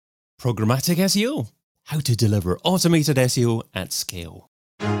Programmatic SEO, how to deliver automated SEO at scale.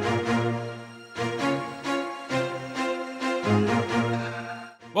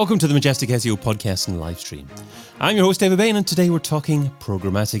 Welcome to the Majestic SEO podcast and live stream. I'm your host, David Bain, and today we're talking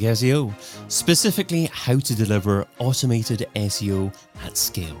programmatic SEO, specifically how to deliver automated SEO at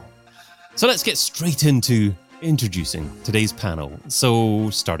scale. So let's get straight into introducing today's panel.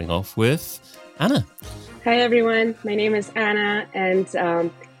 So starting off with Anna. Hi, everyone. My name is Anna,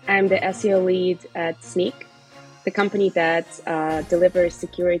 and I'm the SEO lead at Sneak, the company that delivers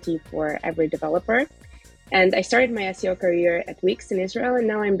security for every developer. And I started my SEO career at Wix in Israel, and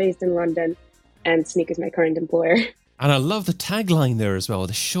now I'm based in London, and Sneak is my current employer. And I love the tagline there as well,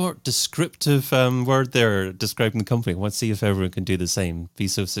 the short descriptive word there describing the company. Let's see if everyone can do the same, be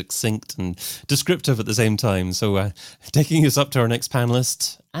so succinct and descriptive at the same time. So taking us up to our next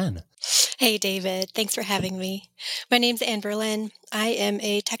panelist, Anne. Hey, David. Thanks for having me. My name's Anne Berlin. I am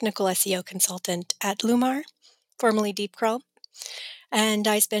a technical SEO consultant at Lumar, formerly DeepCrawl, and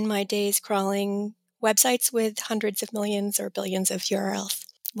I spend my days crawling websites with hundreds of millions or billions of URLs.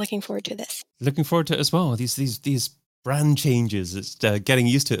 Looking forward to this. Looking forward to it as well. These brand changes, it's getting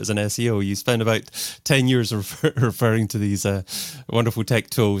used to it as an SEO. You spend about 10 years referring to these wonderful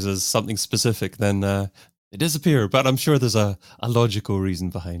tech tools as something specific, then they disappear. But I'm sure there's a logical reason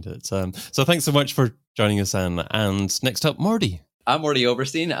behind it. So thanks so much for joining us, Anne. And next up, Mordy. I'm Mordy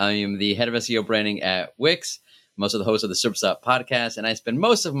Oberstein. I am the head of SEO branding at Wix. I'm also the host of the Superstop podcast, and I spend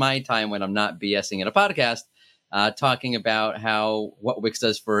most of my time when I'm not BSing in a podcast talking about what Wix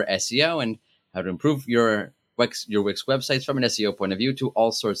does for SEO and how to improve your Wix websites from an SEO point of view to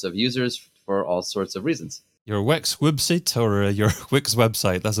all sorts of users for all sorts of reasons. Your Wix website or your Wix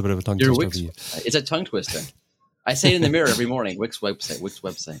website? That's a bit of a tongue twister for you. It's a tongue twister. I say it in the mirror every morning. Wix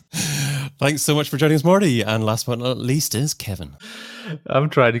website. Thanks so much for joining us, Mordy. And last but not least is Kevin. I'm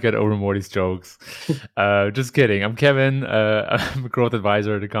trying to get over Mordy's jokes. Just kidding. I'm Kevin. I'm a growth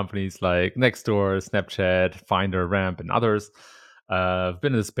advisor to companies like Nextdoor, Snapchat, Finder, Ramp, and others. I've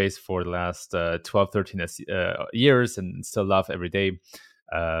been in the space for the last 12, 13 years and still love every day.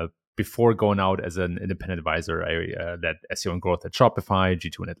 Before going out as an independent advisor, I led SEO and growth at Shopify,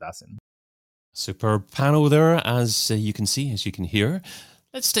 G2, and Atlassian. Superb panel there, as you can see, as you can hear.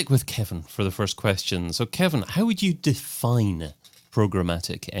 Let's stick with Kevin for the first question. So, Kevin, how would you define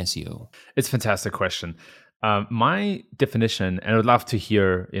programmatic SEO? It's a fantastic question. My definition, and I would love to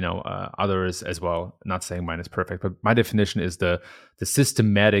hear, others as well. Not saying mine is perfect, but my definition is the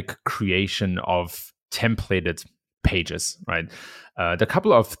systematic creation of templated pages. Right? There are a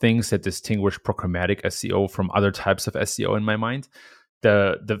couple of things that distinguish programmatic SEO from other types of SEO in my mind.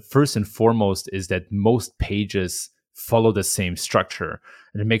 The first and foremost is that most pages follow the same structure,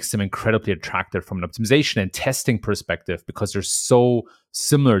 and it makes them incredibly attractive from an optimization and testing perspective because they're so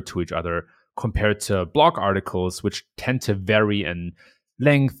similar to each other compared to blog articles, which tend to vary in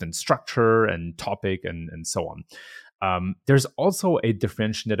length and structure and topic and so on. There's also a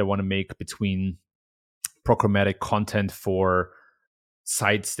differentiation that I want to make between programmatic content for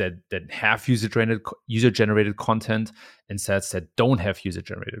sites that have user-generated content and sites that don't have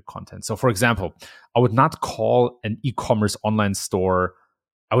user-generated content. So, for example, I would not call an e-commerce online store,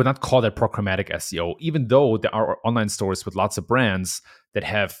 I would not call that programmatic SEO, even though there are online stores with lots of brands that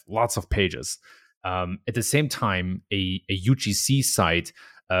have lots of pages. At the same time, a UGC site,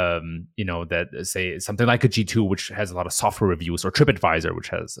 that say something like a G2, which has a lot of software reviews, or TripAdvisor, which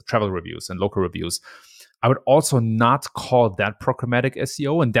has travel reviews and local reviews, I would also not call that programmatic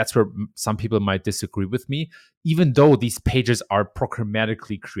SEO. And that's where some people might disagree with me, even though these pages are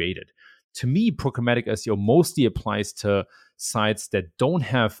programmatically created. To me, programmatic SEO mostly applies to sites that don't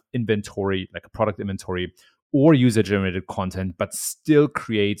have inventory, like a product inventory or user-generated content, but still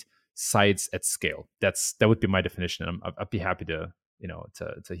create sites at scale. That would be my definition. I'd be happy to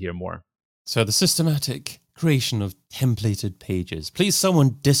hear more. So the systematic creation of templated pages. Please,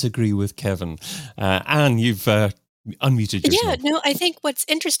 someone disagree with Kevin. Anne, you've unmuted yourself. Yeah, no, I think what's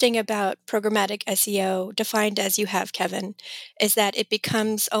interesting about programmatic SEO, defined as you have, Kevin, is that it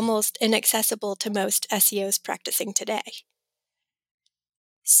becomes almost inaccessible to most SEOs practicing today.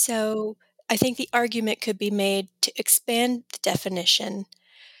 So I think the argument could be made to expand the definition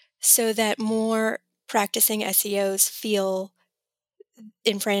so that more practicing SEOs feel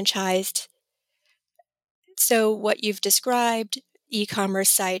enfranchised. So what you've described, e-commerce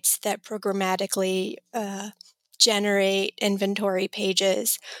sites that programmatically generate inventory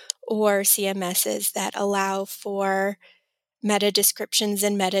pages, or CMSs that allow for meta descriptions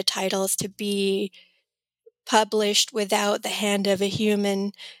and meta titles to be published without the hand of a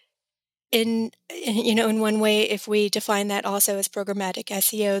human in one way, if we define that also as programmatic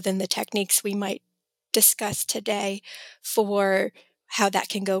SEO, then the techniques we might discuss today for how that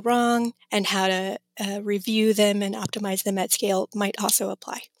can go wrong and how to review them and optimize them at scale might also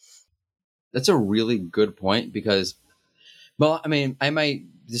apply. That's a really good point because, well, I mean, I might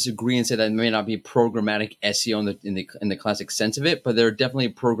disagree and say that it may not be programmatic SEO in the classic sense of it, but there are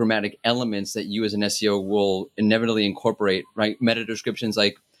definitely programmatic elements that you as an SEO will inevitably incorporate, right? Meta descriptions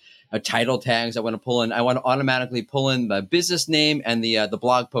like title tags. I want to automatically pull in the business name and the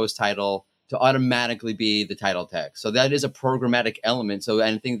blog post title to automatically be the title tag. So that is a programmatic element. So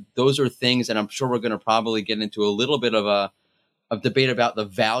I think those are things, and I'm sure we're going to probably get into a little bit of debate about the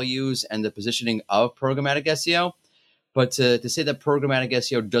values and the positioning of programmatic SEO. But to say that programmatic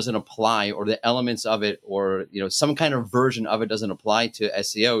SEO doesn't apply, or the elements of it, or some kind of version of it doesn't apply to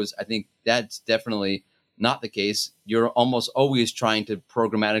SEOs, I think that's definitely not the case. You're almost always trying to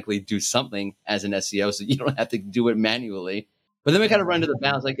programmatically do something as an SEO, so you don't have to do it manually. But then we kind of run to the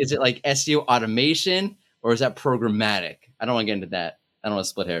balance. Like, is it like SEO automation or is that programmatic? I don't want to get into that. I don't want to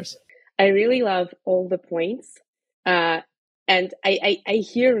split hairs. I really love all the points. And I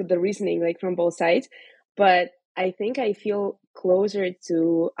hear the reasoning like from both sides, but I think I feel closer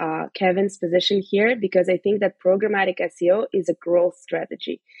to Kevin's position here because I think that programmatic SEO is a growth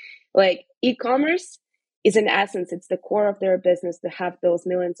strategy. Like e-commerce is in essence, it's the core of their business to have those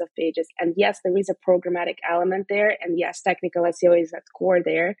millions of pages. And yes, there is a programmatic element there. And yes, technical SEO is at core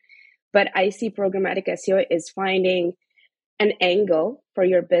there. But I see programmatic SEO is finding an angle for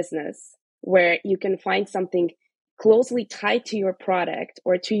your business where you can find something closely tied to your product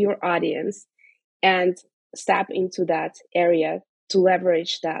or to your audience and step into that area to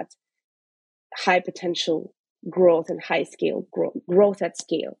leverage that high potential growth and high scale growth at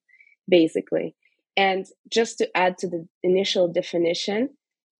scale, basically. And just to add to the initial definition,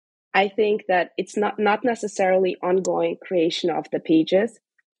 I think that it's not necessarily ongoing creation of the pages.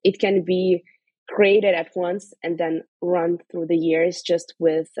 It can be created at once and then run through the years just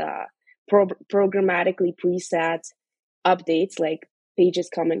with programmatically preset updates, like pages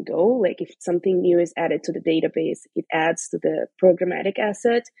come and go. Like if something new is added to the database, it adds to the programmatic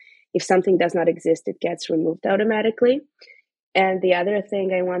asset. If something does not exist, it gets removed automatically. And the other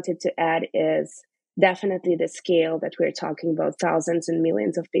thing I wanted to add is definitely the scale that we're talking about, thousands and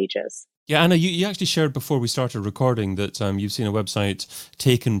millions of pages. Yeah, Anna, you actually shared before we started recording that you've seen a website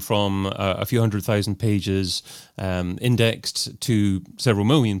taken from a few 100,000 pages indexed to several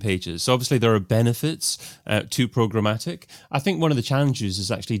million pages. So obviously there are benefits to programmatic. I think one of the challenges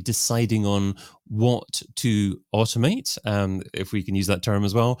is actually deciding on what to automate, if we can use that term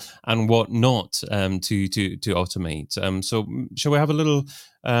as well, and what not to automate. So shall we have a little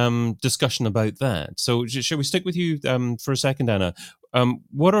discussion about that? So shall we stick with you for a second, Anna?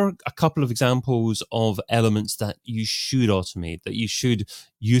 What are a couple of examples of elements that you should automate, that you should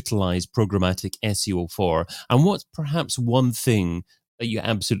utilize programmatic SEO for? And what's perhaps one thing that you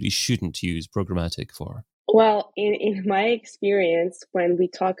absolutely shouldn't use programmatic for? Well, in my experience, when we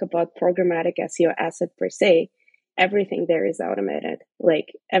talk about programmatic SEO asset per se, everything there is automated. Like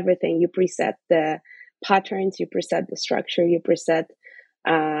everything, you preset the patterns, you preset the structure, you preset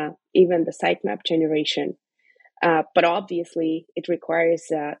even the sitemap generation. But obviously, it requires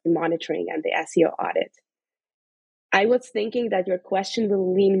the monitoring and the SEO audit. I was thinking that your question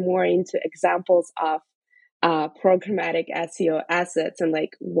will lean more into examples of programmatic SEO assets and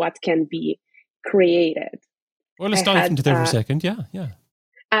like what can be created. Well, let's dive into there for a second. Yeah.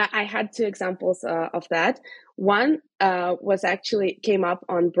 I had two examples of that. One was actually came up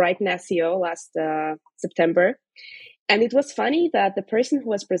on Brighton SEO last September. And it was funny that the person who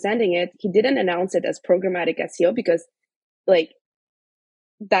was presenting it, he didn't announce it as programmatic SEO because like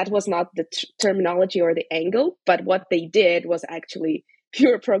that was not the terminology or the angle, but what they did was actually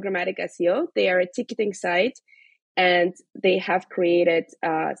pure programmatic SEO. They are a ticketing site and they have created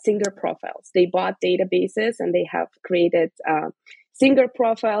singer profiles. They bought databases and they have created singer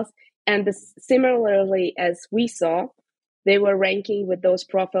profiles. And similarly, as we saw, they were ranking with those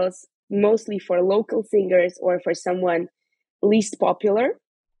profiles mostly for local singers or for someone least popular,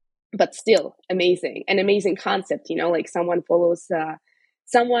 but still amazing, an amazing concept, like someone follows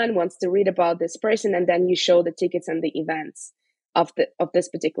someone, wants to read about this person, and then you show the tickets and the events of this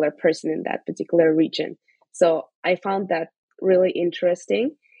particular person in that particular region. So I found that really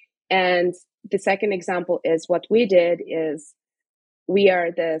interesting. And the second example is what we did is we are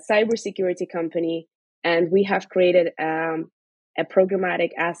the cybersecurity company, and we have created a programmatic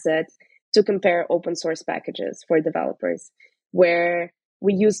asset to compare open source packages for developers, where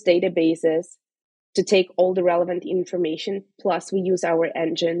we use databases to take all the relevant information. Plus, we use our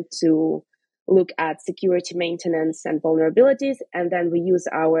engine to look at security maintenance and vulnerabilities. And then we use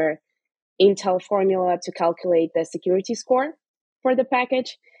our Intel formula to calculate the security score for the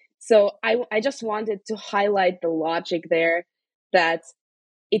package. So I just wanted to highlight the logic there, that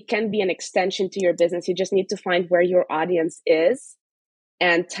it can be an extension to your business. You just need to find where your audience is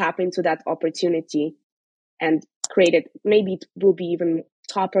and tap into that opportunity and create it. Maybe it will be even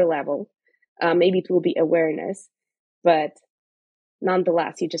topper level. Maybe it will be awareness, but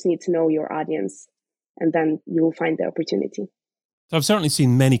nonetheless, you just need to know your audience, and then you will find the opportunity. I've certainly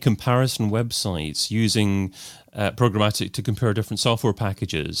seen many comparison websites using programmatic to compare different software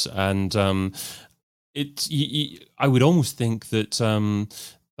packages, and I would almost think that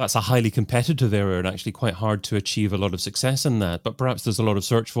that's a highly competitive area and actually quite hard to achieve a lot of success in that. But perhaps there's a lot of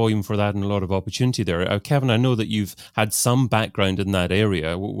search volume for that and a lot of opportunity there. Kevin, I know that you've had some background in that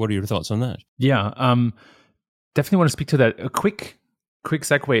area. What are your thoughts on that? Yeah, definitely want to speak to that. A quick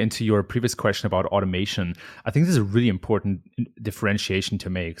segue into your previous question about automation. I think this is a really important differentiation to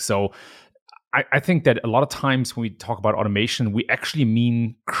make. So I think that a lot of times when we talk about automation, we actually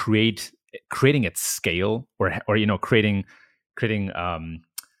mean creating at scale, or creating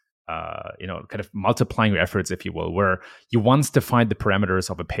kind of multiplying your efforts, if you will, where you once define the parameters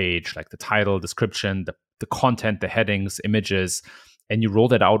of a page, like the title, description, the content, the headings, images, and you roll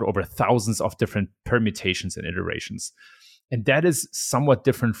that out over thousands of different permutations and iterations. And that is somewhat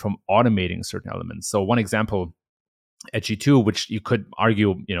different from automating certain elements. So one example at G2, which you could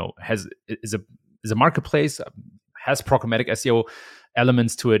argue, is a marketplace, has programmatic SEO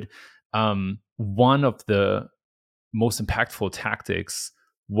elements to it. One of the most impactful tactics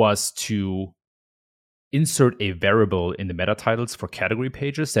was to insert a variable in the meta titles for category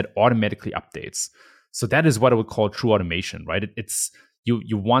pages that automatically updates. So that is what I would call true automation, right? It's you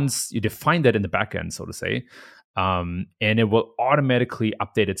define that in the backend, so to say, and it will automatically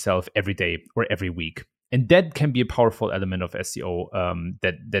update itself every day or every week. And that can be a powerful element of SEO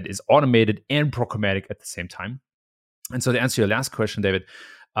that is automated and programmatic at the same time. And so to answer your last question, David,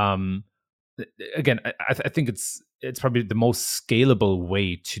 again, I think it's probably the most scalable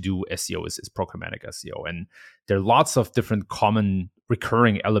way to do SEO is programmatic SEO. And there are lots of different common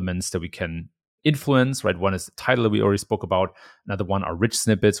recurring elements that we can influence, right? One is the title that we already spoke about. Another one are rich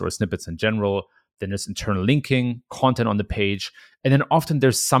snippets or snippets in general. Then there's internal linking, content on the page. And then often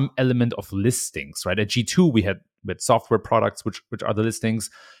there's some element of listings, right? At G2, we had with software products, which are the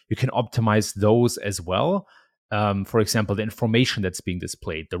listings. You can optimize those as well. For example, the information that's being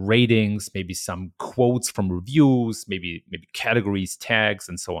displayed, the ratings, maybe some quotes from reviews, maybe categories, tags,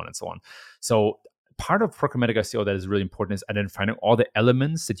 and so on and so on. So part of programmatic SEO that is really important is identifying all the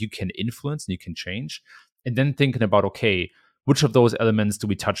elements that you can influence and you can change, and then thinking about, okay, which of those elements do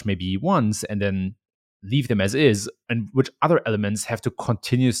we touch maybe once and then leave them as is, and which other elements have to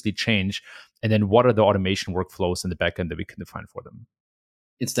continuously change, and then what are the automation workflows in the backend that we can define for them?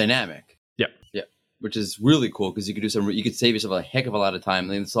 It's dynamic. Yeah. Which is really cool because you could save yourself a heck of a lot of time.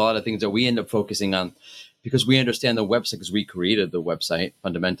 I mean, it's a lot of things that we end up focusing on because we understand the website, because we created the website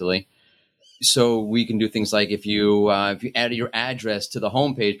fundamentally. So we can do things like if you add your address to the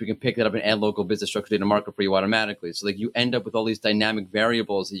homepage, we can pick that up and add local business structure data markup for you automatically. So like you end up with all these dynamic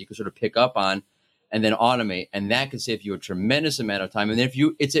variables that you can sort of pick up on and then automate, and that can save you a tremendous amount of time. And then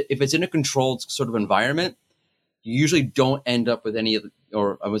if it's in a controlled sort of environment, you usually don't end up with any of the,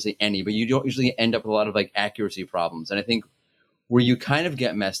 or I would say any, but you don't usually end up with a lot of like accuracy problems. And I think where you kind of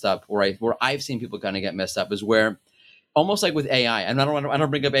get messed up, where I've seen people kind of get messed up, is where almost like with AI, and I don't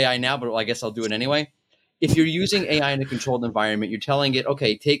bring up AI now, but I guess I'll do it anyway. If you're using AI in a controlled environment, you're telling it,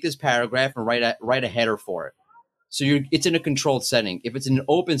 okay, take this paragraph and write a header for it. So it's in a controlled setting. If it's in an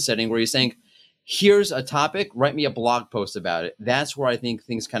open setting where you're saying, here's a topic, write me a blog post about it, that's where I think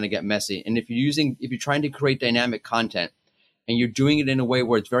things kind of get messy. And if you're trying to create dynamic content and you're doing it in a way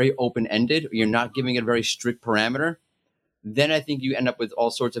where it's very open-ended, or you're not giving it a very strict parameter, then I think you end up with all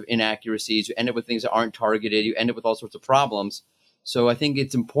sorts of inaccuracies. You end up with things that aren't targeted. You end up with all sorts of problems. So I think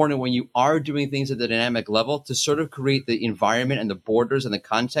it's important when you are doing things at the dynamic level to sort of create the environment and the borders and the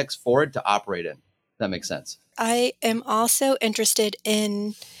context for it to operate in. If that makes sense. I am also interested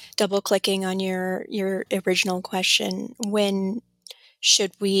in double clicking on your original question. When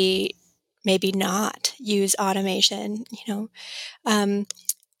should we maybe not use automation?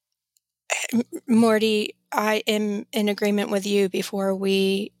 Mordy, I am in agreement with you. Before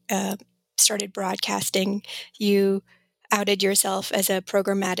we started broadcasting, you outed yourself as a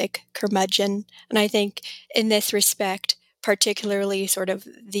programmatic curmudgeon. And I think in this respect, particularly sort of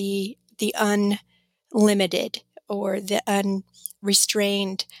the unlimited or the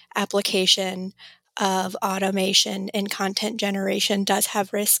unrestrained application of automation in content generation does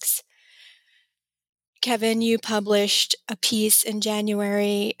have risks. Kevin, you published a piece in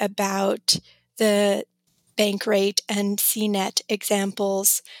January about the bank rate and CNET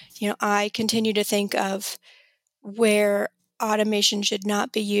examples. I continue to think of where automation should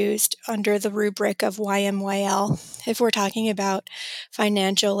not be used under the rubric of YMYL. If we're talking about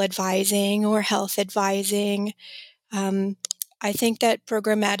financial advising or health advising, I think that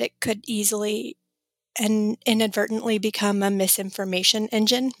programmatic could easily and inadvertently become a misinformation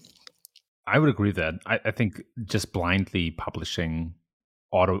engine. I would agree with that. I think just blindly publishing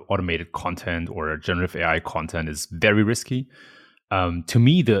automated content or generative AI content is very risky. To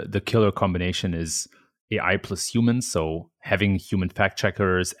me, the killer combination is AI plus humans. So having human fact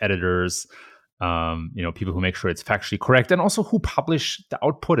checkers, editors, people who make sure it's factually correct, and also who publish the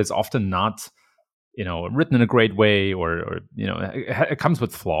output is often not, written in a great way, or it comes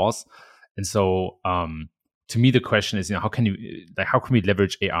with flaws. And so, to me, the question is, how can we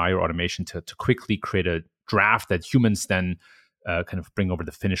leverage AI or automation to quickly create a draft that humans then kind of bring over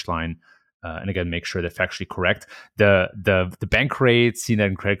the finish line, and again make sure they're factually correct. The bank rate, CNET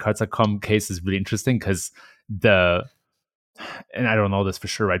and creditcards.com case is really interesting because and I don't know this for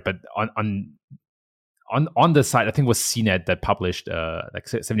sure, right? But on the site, I think it was CNET that published like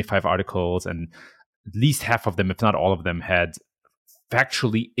 75 articles, and at least half of them, if not all of them, had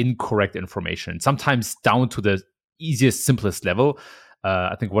factually incorrect information, sometimes down to the easiest, simplest level.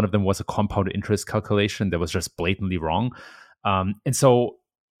 I think one of them was a compound interest calculation that was just blatantly wrong. And so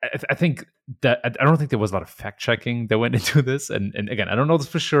I think that I don't think there was a lot of fact checking that went into this. And again, I don't know this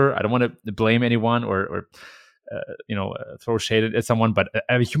for sure. I don't want to blame anyone or throw shade at someone, but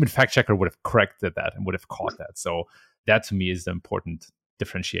a human fact checker would have corrected that and would have caught that. So that to me is the important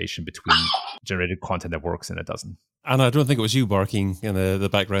differentiation between generated content that works and it doesn't. And I don't think it was you barking in the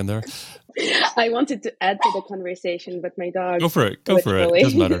background there. I wanted to add to the conversation, but my dog... Go for it. It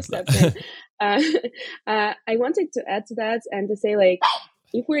doesn't matter. I wanted to add to that and to say, like,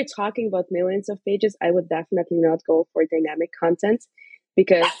 if we're talking about millions of pages, I would definitely not go for dynamic content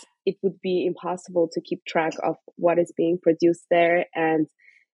because it would be impossible to keep track of what is being produced there, and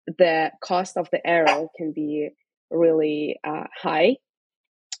the cost of the error can be really high.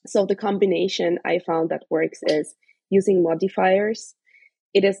 So the combination I found that works is using modifiers.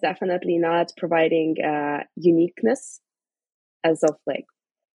 It is definitely not providing uniqueness as of like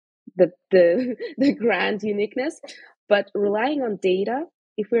the grand uniqueness, but relying on data.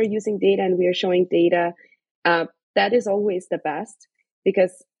 If we're using data and we are showing data, that is always the best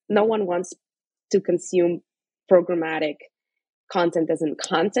because no one wants to consume programmatic content as in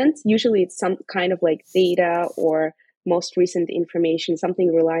content. Usually it's some kind of like data or most recent information,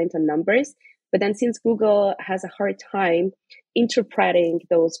 something reliant on numbers. But then since Google has a hard time interpreting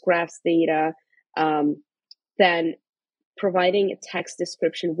those graphs data, then providing a text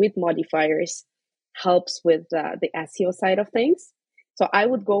description with modifiers helps with the SEO side of things. So I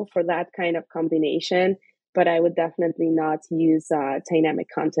would go for that kind of combination, but I would definitely not use dynamic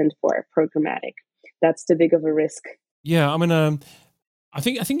content for programmatic. That's too big of a risk. Yeah, I mean, I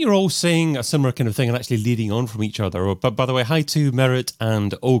think you're all saying a similar kind of thing and actually leading on from each other. But by the way, hi to Merit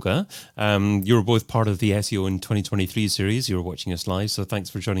and Olga. You're both part of the SEO in 2023 series. You're watching us live, so thanks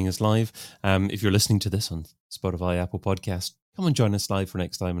for joining us live. If you're listening to this on Spotify, Apple Podcast, come and join us live for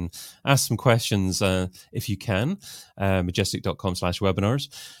next time and ask some questions if you can. Majestic.com/webinars.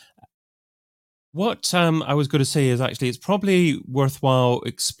 What I was going to say is actually it's probably worthwhile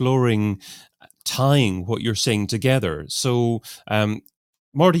exploring tying what you're saying together. So,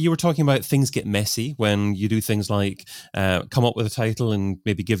 Mordy, you were talking about things get messy when you do things like come up with a title and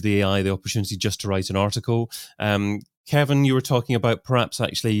maybe give the AI the opportunity just to write an article. Kevin, you were talking about perhaps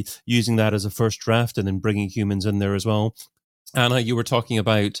actually using that as a first draft and then bringing humans in there as well. Anna, you were talking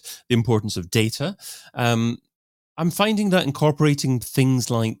about the importance of data. I'm finding that incorporating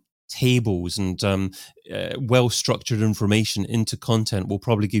things like tables and well-structured information into content will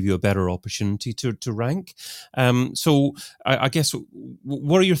probably give you a better opportunity to rank. So I guess,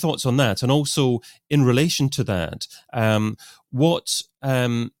 what are your thoughts on that? And also in relation to that, what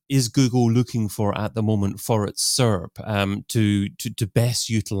is Google looking for at the moment for its SERP to best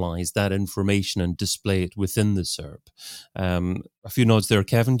utilize that information and display it within the SERP? A few nods there,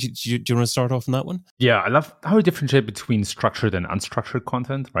 Kevin. Do you want to start off on that one? Yeah, I love how you differentiate between structured and unstructured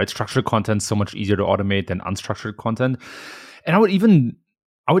content, right? Structured content is so much easier to automate than unstructured content. And I would even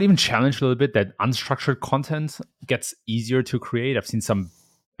challenge a little bit that unstructured content gets easier to create. I've seen some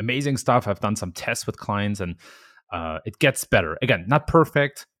amazing stuff. I've done some tests with clients and it gets better. Again, not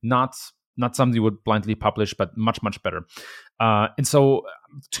perfect, not not something you would blindly publish, but much, much better. And so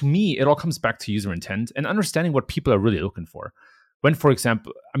to me, it all comes back to user intent and understanding what people are really looking for. When, for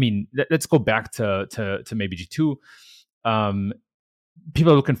example, I mean, let's go back to maybe G2.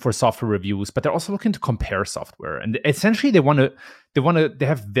 People are looking for software reviews, but they're also looking to compare software. And essentially they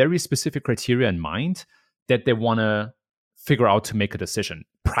have very specific criteria in mind that they want to figure out to make a decision.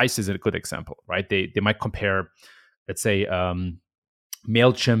 Price is a good example, right? They might compare, let's say,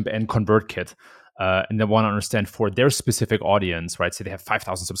 MailChimp and ConvertKit, and they want to understand for their specific audience, right? So they have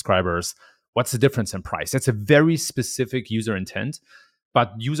 5,000 subscribers. What's the difference in price? That's a very specific user intent,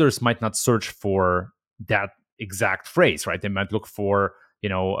 but users might not search for that exact phrase, right? They might look for,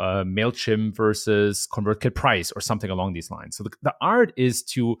 MailChimp versus ConvertKit price or something along these lines. So the art is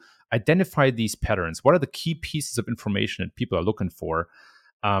to identify these patterns. What are the key pieces of information that people are looking for?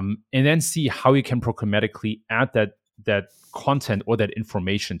 And then see how you can programmatically add that content or that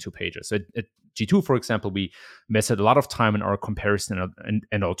information to pages. So at G2, for example, we invested a lot of time in our comparison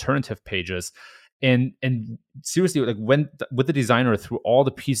and alternative pages. And seriously, like with the designer through all the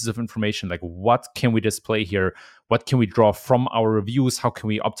pieces of information, like what can we display here? What can we draw from our reviews? How can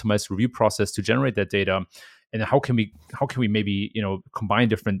we optimize the review process to generate that data? And how can we maybe combine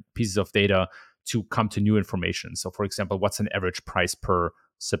different pieces of data to come to new information? So, for example, what's an average price per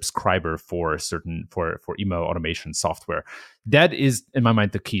subscriber for email automation software? That is, in my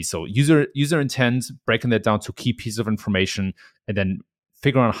mind, the key. So user intent, breaking that down to key pieces of information, and then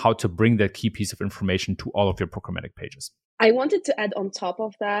figuring out how to bring that key piece of information to all of your programmatic pages. I wanted to add on top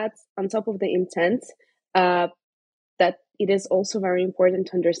of that, on top of the intent, that it is also very important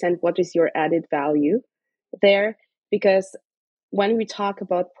to understand what is your added value there, because when we talk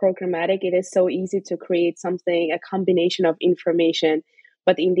about programmatic, it is so easy to create something, a combination of information,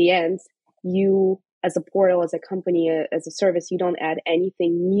 but in the end, you as a portal, as a company, as a service, you don't add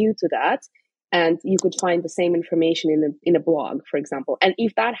anything new to that. And you could find the same information in a blog, for example. And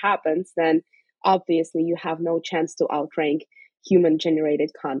if that happens, then obviously you have no chance to outrank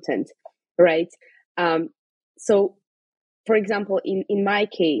human-generated content, right? So, for example, in my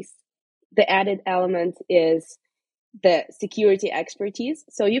case, the added element is the security expertise.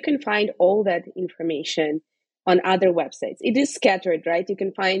 So you can find all that information on other websites. It is scattered, right? You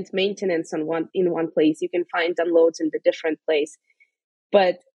can find maintenance in one place. You can find downloads in the different place.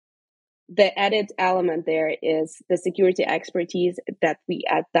 But the added element there is the security expertise, that we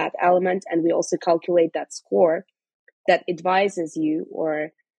add that element, and we also calculate that score that advises you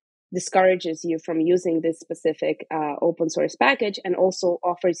or discourages you from using this specific open source package, and also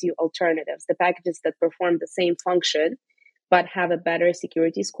offers you alternatives, the packages that perform the same function but have a better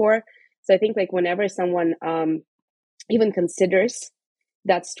security score. So I think like whenever someone even considers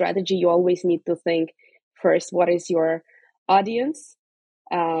that strategy, you always need to think first, what is your audience?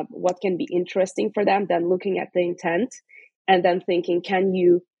 What can be interesting for them, then looking at the intent, and then thinking, can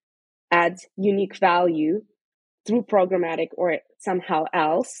you add unique value through programmatic or somehow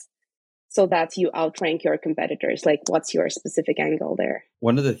else so that you outrank your competitors? Like, what's your specific angle there?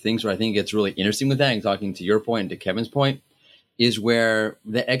 One of the things where I think it's really interesting with that, and talking to your point and to Kevin's point, is where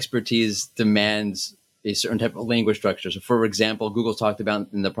the expertise demands a certain type of language structure. So, for example, Google talked about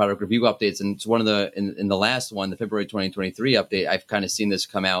in the product review updates, and it's one of the in the last one, the February 2023 update, I've kind of seen this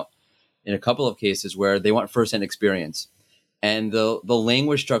come out in a couple of cases where they want firsthand experience, and the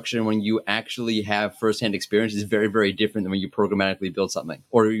language structure when you actually have firsthand experience is very, very different than when you programmatically build something,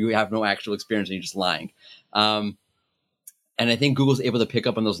 or you have no actual experience and you're just lying. And I think Google's able to pick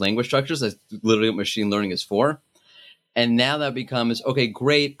up on those language structures. That's literally what machine learning is for. And now that becomes, okay,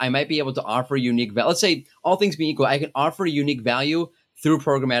 great, I might be able to offer unique value. Let's say all things being equal, I can offer unique value through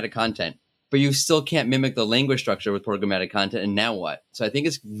programmatic content, but you still can't mimic the language structure with programmatic content. And now what? So I think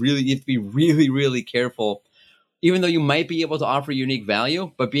it's really, you have to be really, really careful, even though you might be able to offer unique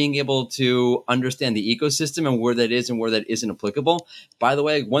value, but being able to understand the ecosystem and where that is and where that isn't applicable. By the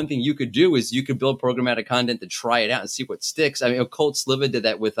way, one thing you could do is you could build programmatic content to try it out and see what sticks. I mean, Colt Sliva did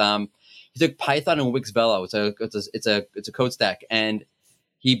that with, he took Python and Wix Velo. It's a code stack, and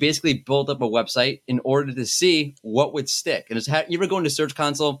he basically built up a website in order to see what would stick. And it's you ever go into Search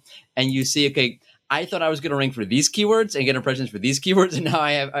Console and you see, okay, I thought I was going to rank for these keywords and get impressions for these keywords, and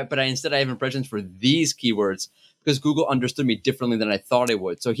now instead I have impressions for these keywords because Google understood me differently than I thought it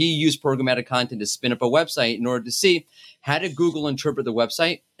would. So he used programmatic content to spin up a website in order to see, how did Google interpret the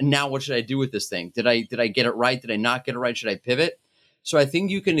website, and now what should I do with this thing? Did I get it right? Did I not get it right? Should I pivot? So I think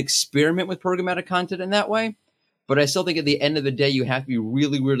you can experiment with programmatic content in that way, but I still think at the end of the day, you have to be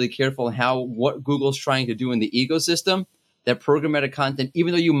really, really careful what Google's trying to do in the ecosystem. That programmatic content,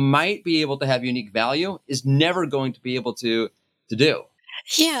 even though you might be able to have unique value, is never going to be able to do.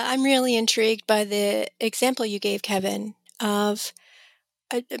 Yeah, I'm really intrigued by the example you gave, Kevin, of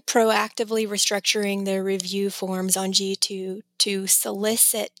proactively restructuring the review forms on G2 to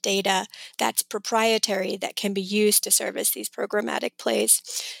solicit data that's proprietary that can be used to service these programmatic plays.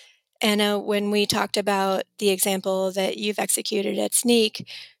 Anna, when we talked about the example that you've executed at Sneak,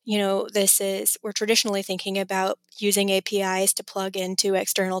 we're traditionally thinking about using APIs to plug into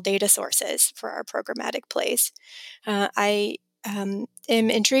external data sources for our programmatic plays. I am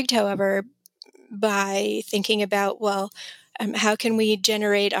intrigued, however, by thinking about, how can we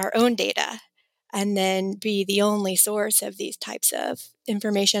generate our own data and then be the only source of these types of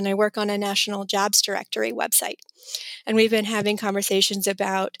information? I work on a national jobs directory website, and we've been having conversations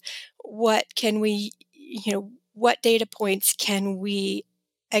about what data points can we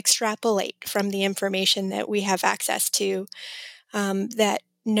extrapolate from the information that we have access to, that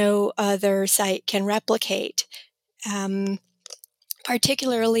no other site can replicate.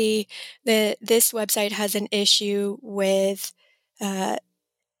 Particularly, this website has an issue with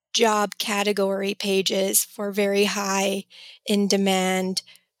job category pages for very high in demand,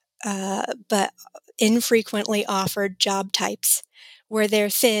 but infrequently offered job types, where they're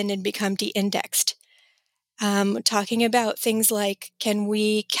thin and become de-indexed. Talking about things like, can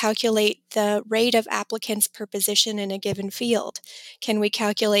we calculate the rate of applicants per position in a given field? Can we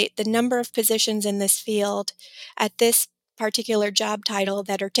calculate the number of positions in this field at this particular job title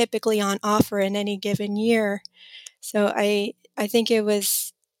that are typically on offer in any given year? So I think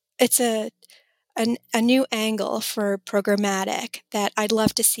it's a new angle for programmatic that I'd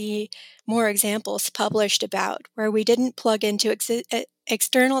love to see more examples published about, where we didn't plug into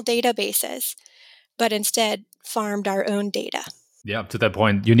external databases, but instead farmed our own data. Yeah, to that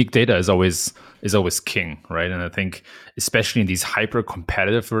point, unique data is always king, right? And I think especially in these hyper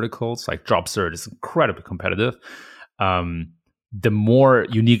competitive verticals, like job search is incredibly competitive. The more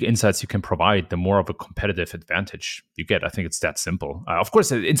unique insights you can provide, the more of a competitive advantage you get. I think it's that simple. Of course,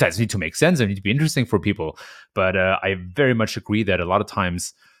 the insights need to make sense and need to be interesting for people. But I very much agree that a lot of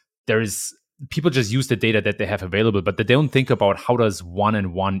times people just use the data that they have available, but they don't think about how does 1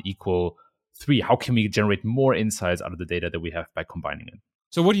 and 1 equal 3. How can we generate more insights out of the data that we have by combining it?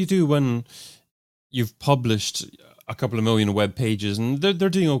 So what do you do when you've published a couple of million web pages and they're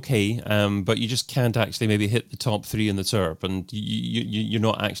doing okay, but you just can't actually maybe hit the top 3 in the SERP, and you're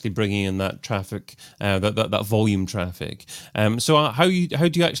not actually bringing in that traffic, that volume traffic. So how do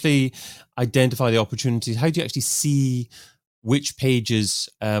you actually identify the opportunities? How do you actually see which pages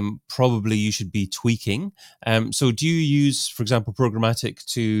probably you should be tweaking? So do you use, for example, Programmatic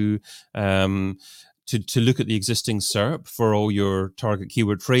to look at the existing SERP for all your target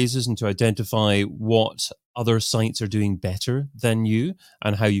keyword phrases and to identify what other sites are doing better than you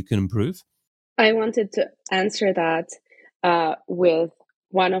and how you can improve? I wanted to answer that with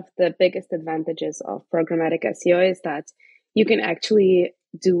one of the biggest advantages of programmatic SEO is that you can actually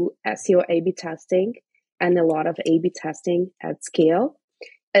do SEO A/B testing and a lot of A/B testing at scale,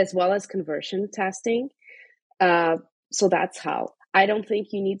 as well as conversion testing. So that's how. I don't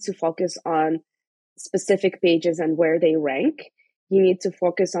think you need to focus on specific pages and where they rank. You need to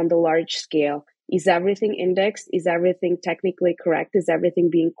focus on the large scale. Is everything indexed? Is everything technically correct? Is everything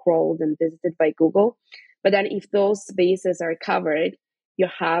being crawled and visited by Google? But then if those bases are covered, you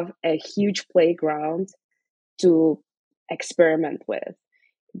have a huge playground to experiment with.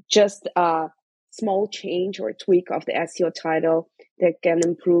 Just a small change or tweak of the SEO title that can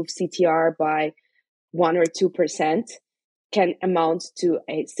improve CTR by 1 or 2% can amount to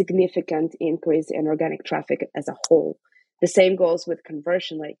a significant increase in organic traffic as a whole. The same goes with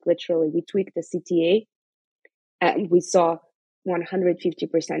conversion. Like literally, we tweaked the CTA and we saw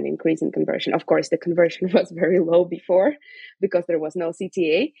 150% increase in conversion. Of course, the conversion was very low before because there was no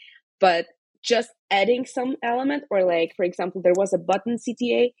CTA, but just adding some element, or like, for example, there was a button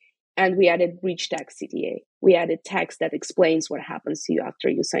CTA and we added breach text CTA. We added text that explains what happens to you after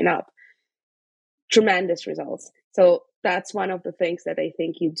you sign up. Tremendous results. So that's one of the things that I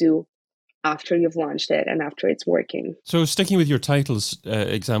think you do after you've launched it and after it's working. So sticking with your titles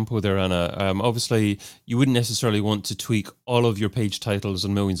example there, Anna, obviously you wouldn't necessarily want to tweak all of your page titles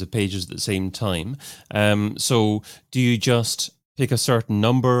on millions of pages at the same time. So do you just pick a certain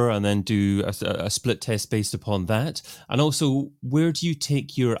number and then do a split test based upon that? And also, where do you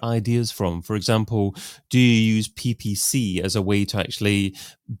take your ideas from? For example, do you use PPC as a way to actually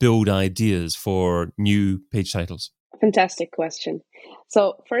build ideas for new page titles? Fantastic question.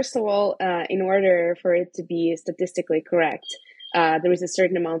 So first of all, in order for it to be statistically correct, there is a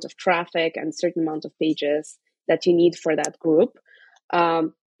certain amount of traffic and a certain amount of pages that you need for that group.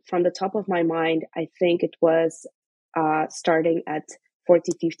 From the top of my mind, I think it was starting at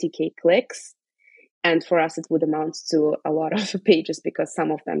 40, 50K clicks. And for us, it would amount to a lot of pages because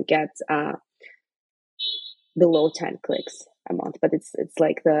some of them get below 10 clicks a month, but it's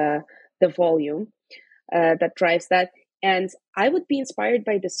like the volume that drives that. And I would be inspired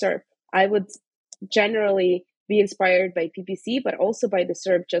by the SERP. I would generally be inspired by PPC, but also by the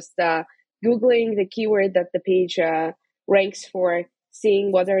SERP, just Googling the keyword that the page ranks for,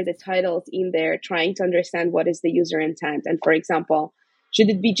 seeing what are the titles in there, trying to understand what is the user intent. And for example, should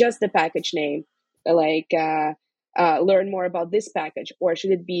it be just the package name, like learn more about this package, or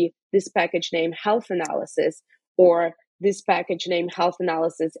should it be this package name health analysis, or this package name health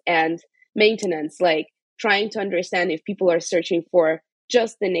analysis and maintenance, like trying to understand if people are searching for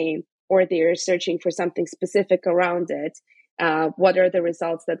just the name or they're searching for something specific around it. What are the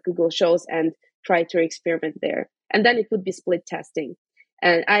results that Google shows, and try to experiment there. And then it would be split testing.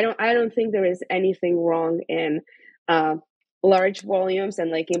 And I don't think there is anything wrong in large volumes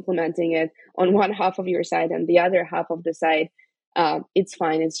and like implementing it on one half of your site and the other half of the site. It's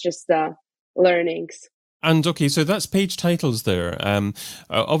fine. It's just learnings. And okay, so that's page titles there.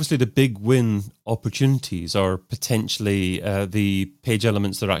 Obviously, the big win opportunities are potentially the page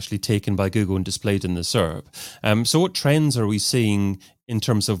elements that are actually taken by Google and displayed in the SERP. So what trends are we seeing in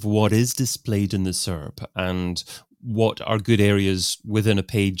terms of what is displayed in the SERP, and what are good areas within a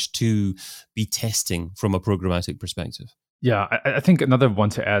page to be testing from a programmatic perspective? Yeah, I think another one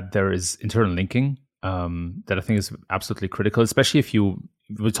to add there is internal linking. That I think is absolutely critical, especially if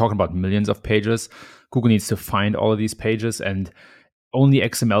we're talking about millions of pages. Google needs to find all of these pages, and only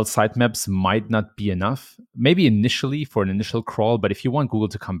XML sitemaps might not be enough. Maybe initially for an initial crawl, but if you want Google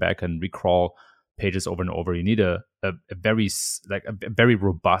to come back and recrawl pages over and over, you need a very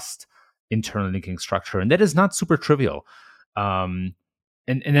robust internal linking structure, and that is not super trivial. And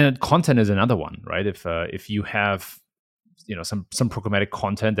then content is another one, right? If you have some programmatic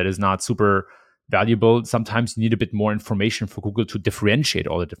content that is not super valuable, sometimes you need a bit more information for Google to differentiate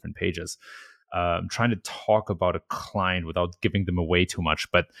all the different pages. I'm trying to talk about a client without giving them away too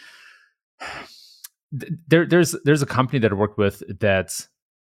much, but there's a company that I work with that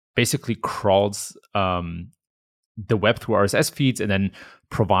basically crawls the web through RSS feeds and then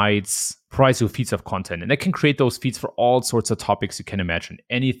provides you feeds of content, and they can create those feeds for all sorts of topics you can imagine,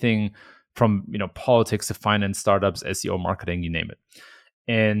 anything from politics to finance, startups, SEO, marketing, you name it.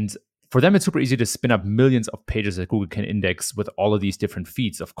 And for them, it's super easy to spin up millions of pages that Google can index with all of these different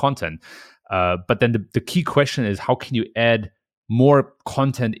feeds of content. But then the key question is, how can you add more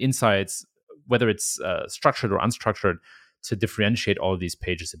content insights, whether it's structured or unstructured, to differentiate all of these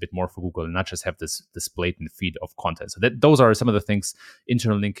pages a bit more for Google and not just have this blatant feed of content. So those are some of the things,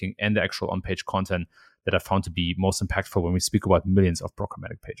 internal linking and the actual on-page content, that I found to be most impactful when we speak about millions of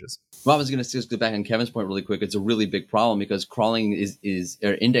programmatic pages. Well, I was going to just go back on Kevin's point really quick. It's a really big problem because crawling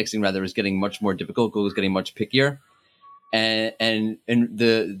or indexing rather is getting much more difficult. Google is getting much pickier, and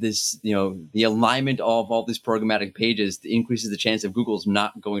the alignment of all these programmatic pages increases the chance of Google's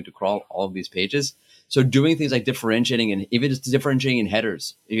not going to crawl all of these pages. So doing things like differentiating, and even just differentiating in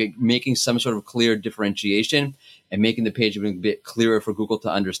headers, making some sort of clear differentiation and making the page a bit clearer for Google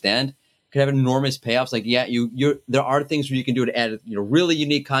to understand, could have enormous payoffs. Like, there are things where you can do to add, really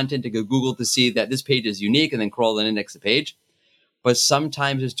unique content to get Google to see that this page is unique and then crawl and index the page. But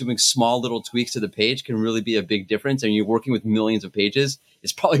sometimes just doing small little tweaks to the page can really be a big difference. And you're working with millions of pages.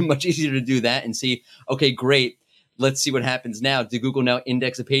 It's probably much easier to do that and see, okay, great. Let's see what happens now. Did Google now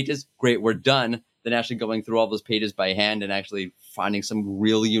index the pages? Great, we're done. Than actually going through all those pages by hand and actually finding some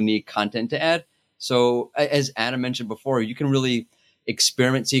really unique content to add. So as Anna mentioned before, you can really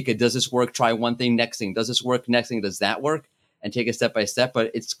experiment, see, okay, does this work? Try one thing, next thing. Does this work? Next thing, does that work? And take it step by step. But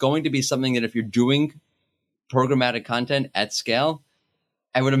it's going to be something that if you're doing programmatic content at scale,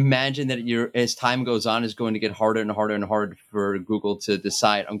 I would imagine that as time goes on, is going to get harder and harder and harder for Google to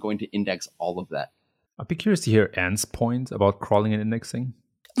decide, I'm going to index all of that. I'd be curious to hear Anne's point about crawling and indexing.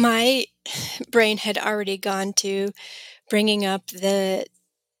 My brain had already gone to bringing up the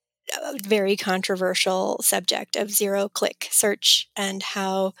very controversial subject of zero-click search and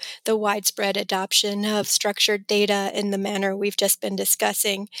how the widespread adoption of structured data in the manner we've just been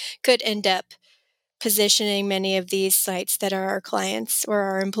discussing could end up positioning many of these sites that are our clients or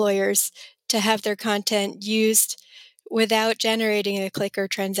our employers to have their content used without generating a click or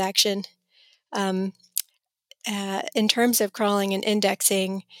transaction. In terms of crawling and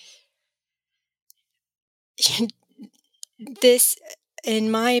indexing, this, in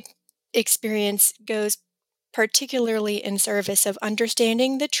my experience, goes particularly in service of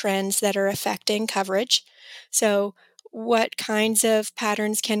understanding the trends that are affecting coverage. So what kinds of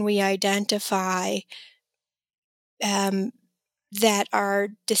patterns can we identify that are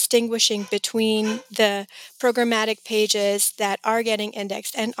distinguishing between the programmatic pages that are getting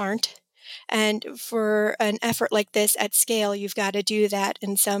indexed and aren't. And for an effort like this at scale, you've got to do that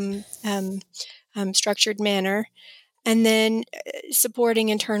in some structured manner. And then supporting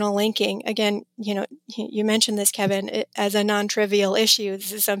internal linking. Again, you mentioned this, Kevin, as a non-trivial issue.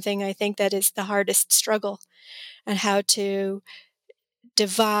 This is something I think that is the hardest struggle, and how to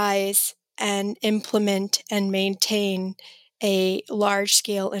devise and implement and maintain a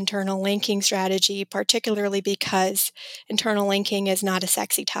large-scale internal linking strategy, particularly because internal linking is not a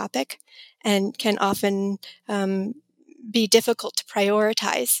sexy topic and can often be difficult to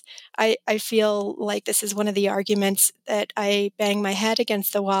prioritize. I feel like this is one of the arguments that I bang my head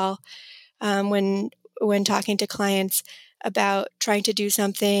against the wall when talking to clients about trying to do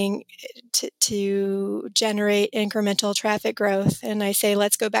something to generate incremental traffic growth. And I say,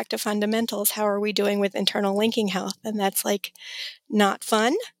 let's go back to fundamentals. How are we doing with internal linking health? And that's like not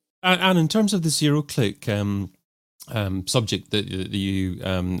fun. And in terms of the zero-click subject that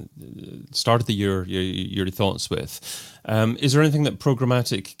you started your thoughts with, is there anything that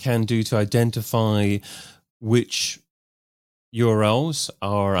Programmatic can do to identify which URLs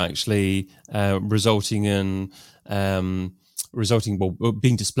are actually resulting in being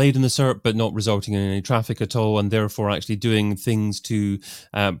displayed in the SERP, but not resulting in any traffic at all, and therefore actually doing things to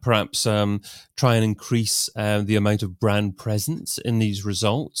perhaps try and increase the amount of brand presence in these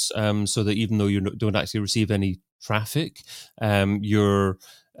results, so that even though you don't actually receive any traffic, you're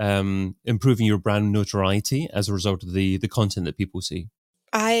improving your brand notoriety as a result of the content that people see?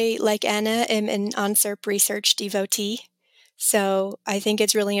 I, like Anna, am an on-SERP research devotee. So I think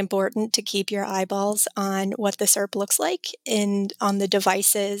it's really important to keep your eyeballs on what the SERP looks like on the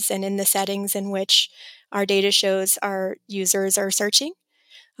devices and in the settings in which our data shows our users are searching.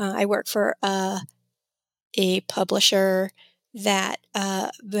 I work for a publisher that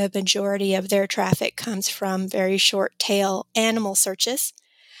the majority of their traffic comes from very short tail animal searches.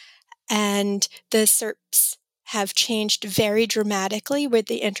 And the SERPs have changed very dramatically with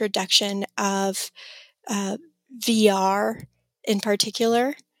the introduction of VR in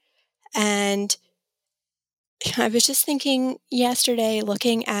particular. And I was just thinking yesterday,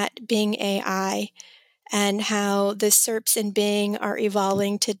 looking at Bing AI and how the SERPs in Bing are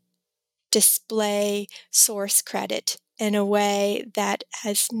evolving to display source credit in a way that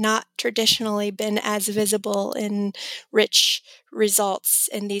has not traditionally been as visible in rich results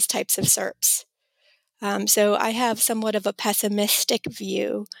in these types of SERPs. So I have somewhat of a pessimistic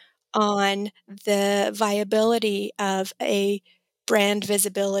view on the viability of a brand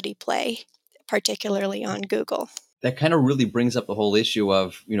visibility play, particularly on Google. That kind of really brings up the whole issue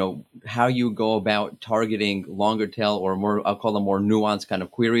of, how you go about targeting longer tail or more, I'll call them more nuanced kind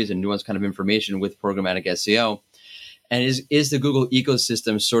of queries and nuanced kind of information with programmatic SEO. And is the Google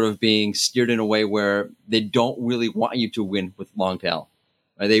ecosystem sort of being steered in a way where they don't really want you to win with long tail?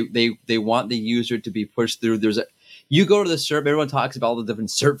 Right? They want the user to be pushed through. You go to the SERP, everyone talks about all the different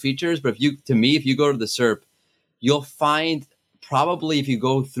SERP features, but if you go to the SERP, you'll find probably, if you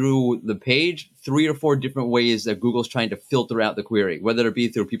go through the page, 3 or 4 different ways that Google's trying to filter out the query, whether it be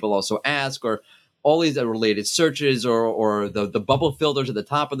through people also ask or all these related searches or the bubble filters at the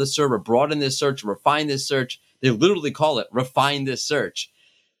top of the SERP, or broaden this search, refine this search. They literally call it refine this search.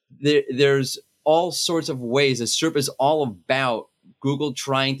 There's all sorts of ways. The SERP is all about Google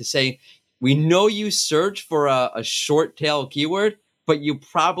trying to say, we know you search for a short tail keyword, but you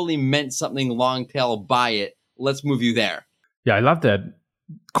probably meant something long tail by it. Let's move you there. Yeah, I love that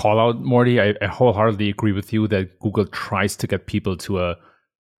call out, Mordy. I wholeheartedly agree with you that Google tries to get people to a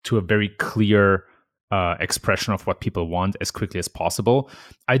very clear expression of what people want as quickly as possible.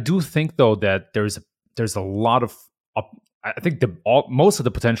 I do think, though, that there's a lot of I think most of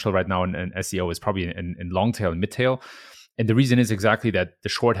the potential right now in SEO is probably in long tail and mid tail. And the reason is exactly that the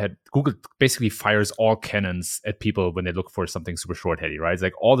short head, Google basically fires all cannons at people when they look for something super short heady, right? It's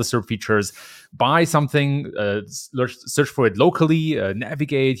like all the SERP features, buy something, search for it locally,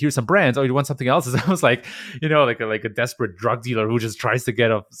 navigate, here's some brands. Oh, you want something else? It's almost like, like a desperate drug dealer who just tries to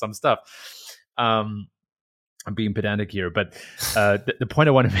get off some stuff. I'm being pedantic here, but the point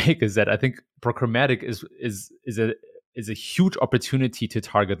I want to make is that I think programmatic is a huge opportunity to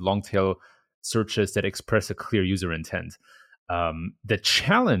target long tail searches that express a clear user intent. The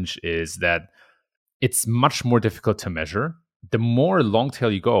challenge is that it's much more difficult to measure. The more long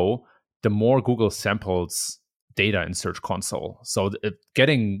tail you go, the more Google samples data in Search Console. So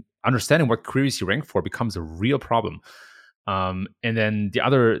understanding what queries you rank for becomes a real problem. And then the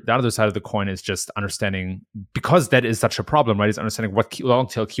other side of the coin is just understanding, because that is such a problem, right? Is understanding what long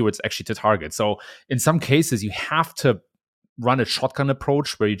tail keywords actually to target. So in some cases, you have to run a shotgun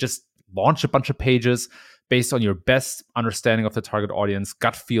approach where you just launch a bunch of pages based on your best understanding of the target audience,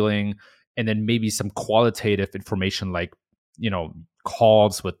 gut feeling, and then maybe some qualitative information like,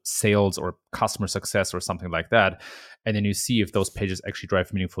 calls with sales or customer success or something like that. And then you see if those pages actually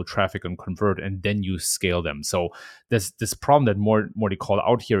drive meaningful traffic and convert, and then you scale them. So this problem that Mordy called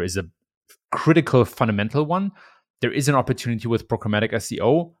out here is a critical fundamental one. There is an opportunity with programmatic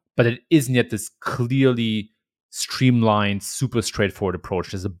SEO, but it isn't yet this clearly streamlined, super straightforward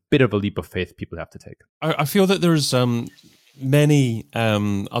approach. There's a bit of a leap of faith people have to take. I feel that there's many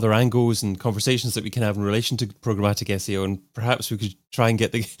other angles and conversations that we can have in relation to programmatic SEO, and perhaps we could try and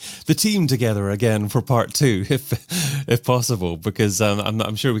get the team together again for part 2, if possible, because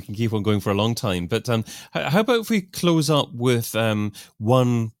I'm sure we can keep on going for a long time. But how about if we close up with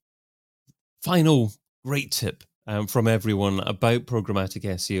one final great tip from everyone about programmatic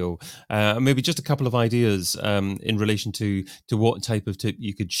SEO, maybe just a couple of ideas in relation to what type of tip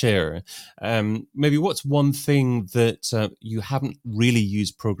you could share. Maybe what's one thing that you haven't really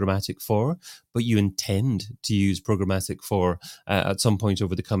used programmatic for, but you intend to use programmatic for at some point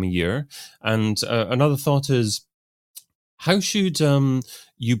over the coming year? And another thought is, how should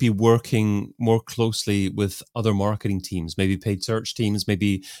you be working more closely with other marketing teams, maybe paid search teams,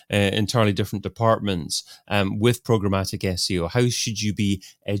 maybe entirely different departments with programmatic SEO? How should you be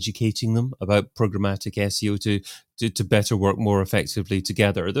educating them about programmatic SEO to better work more effectively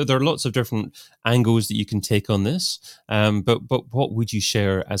together? There are lots of different angles that you can take on this, but what would you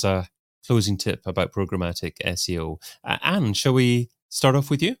share as a closing tip about programmatic SEO? Anne, shall we start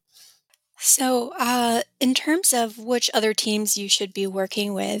off with you? So, in terms of which other teams you should be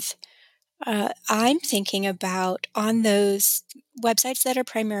working with, I'm thinking about on those websites that are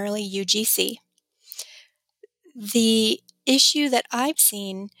primarily UGC. The issue that I've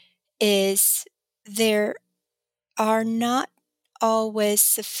seen is there are not always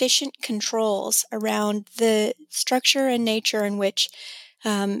sufficient controls around the structure and nature in which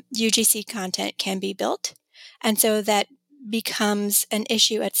UGC content can be built. And so that becomes an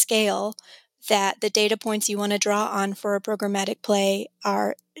issue at scale, that the data points you want to draw on for a programmatic play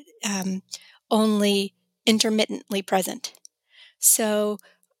are only intermittently present. So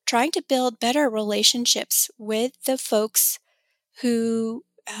trying to build better relationships with the folks who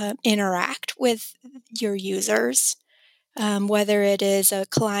interact with your users, whether it is a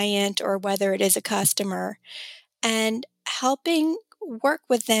client or whether it is a customer, and helping work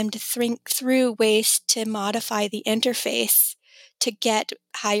with them to think through ways to modify the interface to get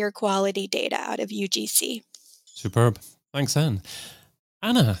higher quality data out of UGC. Superb. Thanks, Anne.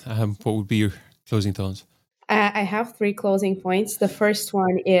 Anna, what would be your closing thoughts? I have 3 closing points. The first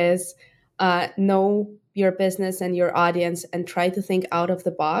one is know your business and your audience and try to think out of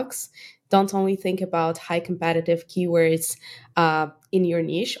the box. Don't only think about high competitive keywords in your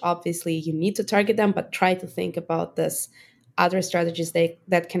niche. Obviously, you need to target them, but try to think about this other strategies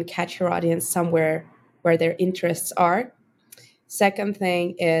that can catch your audience somewhere where their interests are. Second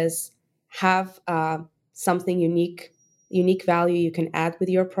thing is have something unique value you can add with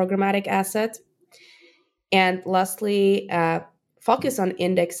your programmatic asset. And lastly, focus on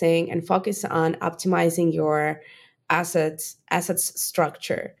indexing and focus on optimizing your assets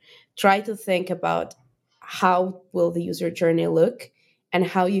structure. Try to think about how will the user journey look and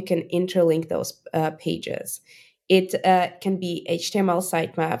how you can interlink those pages. It can be HTML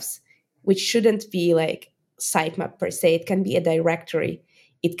sitemaps, which shouldn't be like sitemap per se. It can be a directory.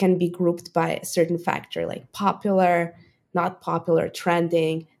 It can be grouped by a certain factor like popular, not popular,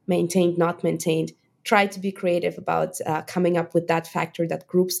 trending, maintained, not maintained. Try to be creative about coming up with that factor that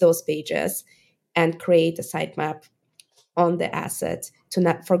groups those pages and create a sitemap on the asset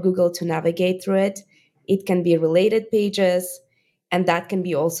for Google to navigate through it. It can be related pages, and that can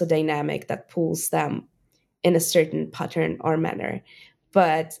be also dynamic that pulls them in a certain pattern or manner.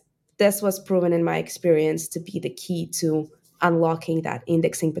 But this was proven in my experience to be the key to unlocking that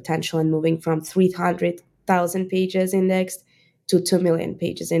indexing potential and moving from 300,000 pages indexed to 2 million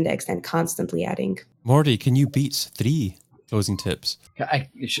pages indexed and constantly adding. Mordy, can you beat 3 closing tips?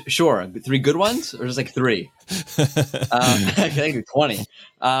 Sure. 3 good ones or just like 3? I think 20.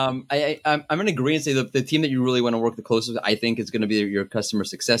 I'm in agreement to say that the team that you really want to work the closest with, I think, is going to be your customer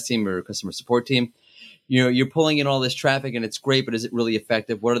success team or customer support team. You're pulling in all this traffic and it's great, but is it really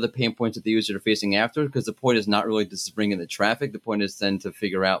effective? What are the pain points that the users are facing after? Because the point is not really just to bring in the traffic. The point is then to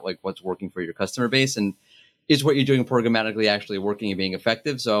figure out like what's working for your customer base and is what you're doing programmatically actually working and being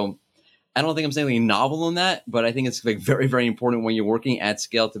effective. So I don't think I'm saying anything novel in that, but I think it's like very, very important when you're working at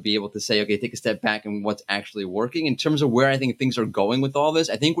scale to be able to say, okay, take a step back and what's actually working. In terms of where I think things are going with all this,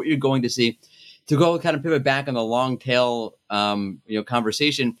 I think what you're going to see to go kind of pivot back on the long tail,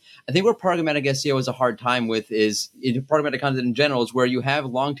 conversation, I think where programmatic SEO is a hard time with is in programmatic content in general is where you have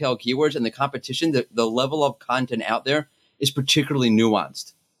long tail keywords and the competition, the level of content out there is particularly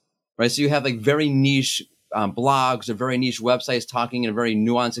nuanced, right? So you have like very niche blogs or very niche websites talking in a very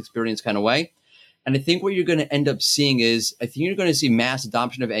nuanced experience kind of way. And I think what you're going to end up seeing is, I think you're going to see mass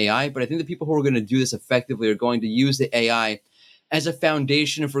adoption of AI, but I think the people who are going to do this effectively are going to use the AI as a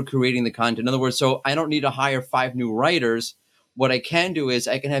foundation for creating the content. In other words, so I don't need to hire 5 new writers. What I can do is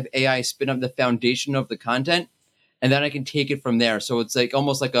I can have AI spin up the foundation of the content, and then I can take it from there. So it's like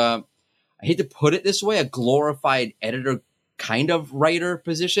almost like I hate to put it this way, a glorified editor kind of writer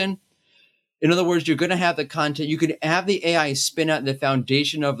position. In other words, you're going to have the content. You could have the AI spin out the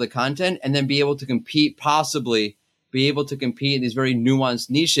foundation of the content and then be able to compete, possibly be able to compete in these very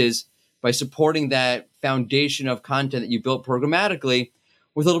nuanced niches by supporting that foundation of content that you built programmatically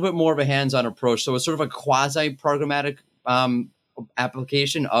with a little bit more of a hands-on approach. So it's sort of a quasi-programmatic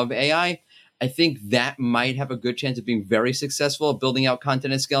application of AI. I think that might have a good chance of being very successful, building out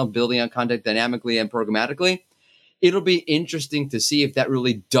content at scale, building out content dynamically and programmatically. It'll be interesting to see if that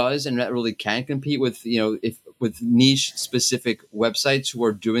really does and that really can compete with, with niche specific websites who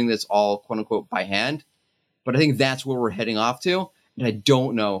are doing this all quote unquote by hand. But I think that's where we're heading off to. And I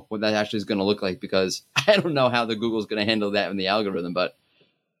don't know what that actually is going to look like because I don't know how the Google's going to handle that in the algorithm, but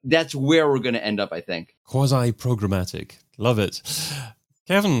that's where we're going to end up, I think. Quasi-programmatic. Love it.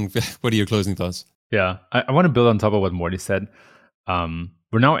 Kevin, what are your closing thoughts? Yeah, I want to build on top of what Mordy said.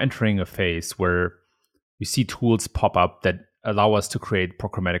 We're now entering a phase where we see tools pop up that allow us to create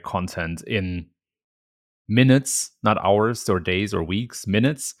programmatic content in minutes, not hours or days or weeks,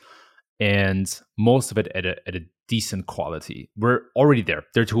 minutes, and most of it at a decent quality. We're already there.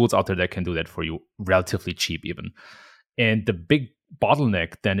 There are tools out there that can do that for you relatively cheap even. And the big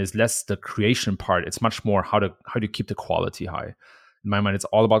bottleneck then is less the creation part. It's much more how to keep the quality high. In my mind, it's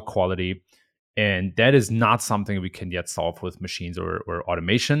all about quality. And that is not something we can yet solve with machines or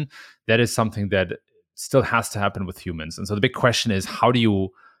automation. That is something that still has to happen with humans. And so the big question is, how do you, when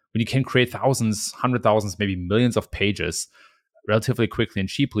you can create thousands, 100,000s, maybe millions of pages relatively quickly and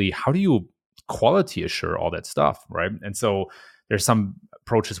cheaply, how do you quality assure all that stuff, right? And so there's some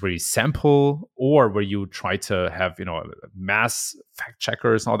approaches where you sample or where you try to have, mass fact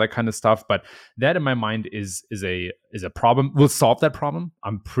checkers and all that kind of stuff. But that in my mind is a problem. We'll solve that problem.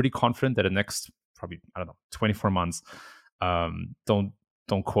 I'm pretty confident that the next probably, 24 months, don't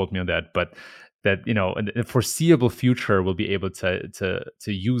quote me on that, but that, in the foreseeable future, we'll be able to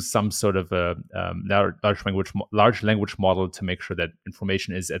use some sort of a large language model to make sure that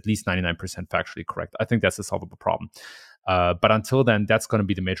information is at least 99% factually correct. I think that's a solvable problem. But until then, that's going to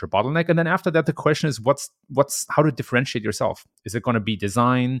be the major bottleneck. And then after that, the question is, what's how to differentiate yourself? Is it going to be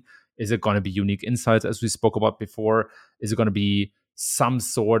design? Is it going to be unique insights, as we spoke about before? Is it going to be some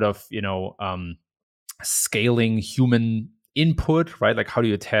sort of scaling human input, right? Like how do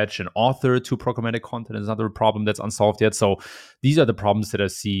you attach an author to programmatic content is another problem that's unsolved yet. So these are the problems that I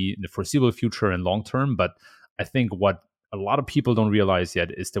see in the foreseeable future and long term. But I think what a lot of people don't realize yet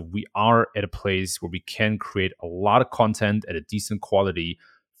is that we are at a place where we can create a lot of content at a decent quality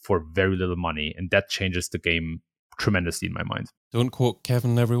for very little money. And that changes the game tremendously in my mind. Don't quote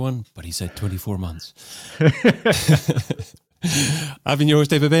Kevin, everyone, but he said 24 months. I've been your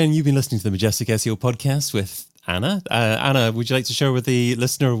host, David Bain. You've been listening to the Majestic SEO podcast with Anna. Anna, would you like to share with the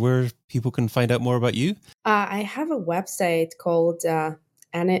listener where people can find out more about you? I have a website called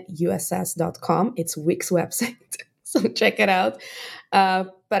annauss.com. It's Wix website, so check it out.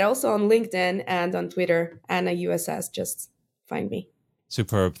 But also on LinkedIn and on Twitter, Anna USS. Just find me.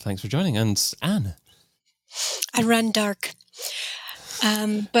 Superb. Thanks for joining. And Anne? I run dark.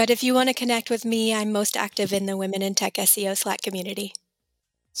 But if you want to connect with me, I'm most active in the Women in Tech SEO Slack community.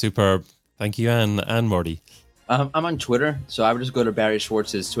 Superb. Thank you, Anne and Mordy. I'm on Twitter, so I would just go to Barry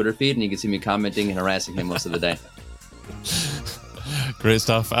Schwartz's Twitter feed and you can see me commenting and harassing him most of the day. Great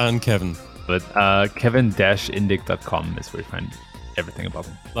stuff. And Kevin? But Kevin-Indig.com is where you find everything about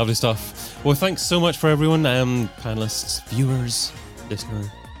him. Lovely stuff. Well, thanks so much for everyone, panelists, viewers,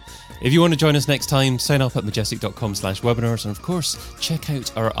 listener. If you want to join us next time, sign up at majestic.com/webinars. And of course, check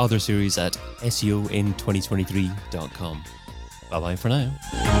out our other series at SEOin2023.com. Bye-bye for now.